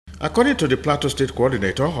According to the Plateau State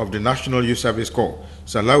Coordinator of the National Youth Service Corps,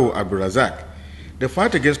 Salau Abdulrazak, the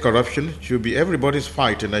fight against corruption should be everybody's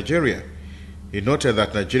fight in Nigeria. He noted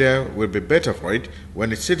that Nigeria will be better for it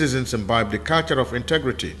when its citizens imbibe the culture of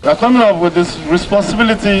integrity. We are coming up with this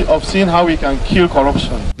responsibility of seeing how we can kill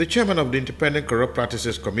corruption. The chairman of the Independent Corrupt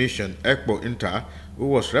Practices Commission, Ekpo Inter, who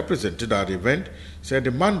was represented at the event, said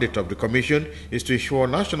the mandate of the commission is to ensure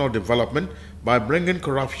national development by bringing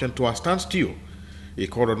corruption to a standstill. He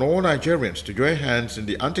called on all Nigerians to join hands in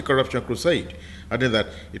the anti-corruption crusade, adding that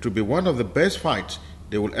it will be one of the best fights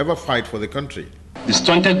they will ever fight for the country. The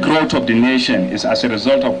stunted growth of the nation is as a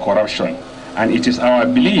result of corruption, and it is our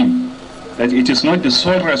belief that it is not the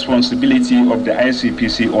sole responsibility of the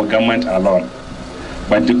ICPC or government alone,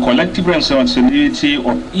 but the collective responsibility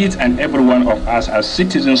of each and every one of us as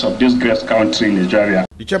citizens of this great country, Nigeria.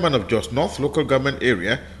 The chairman of Jos North local government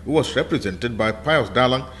area, who was represented by Pius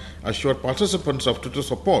Dalang, assured participants of total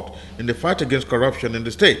support in the fight against corruption in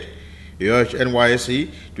the state. He urged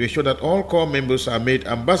NYSC to ensure that all core members are made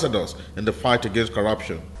ambassadors in the fight against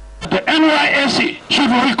corruption. The NYSC should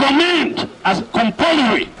recommend as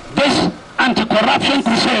compulsory this anti-corruption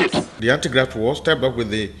crusade. The anti-graft war stepped up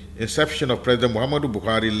with the inception of President Muhammadu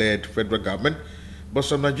Buhari-led federal government, but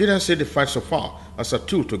some Nigerians see the fight so far as a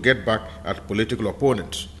tool to get back at political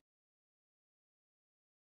opponents.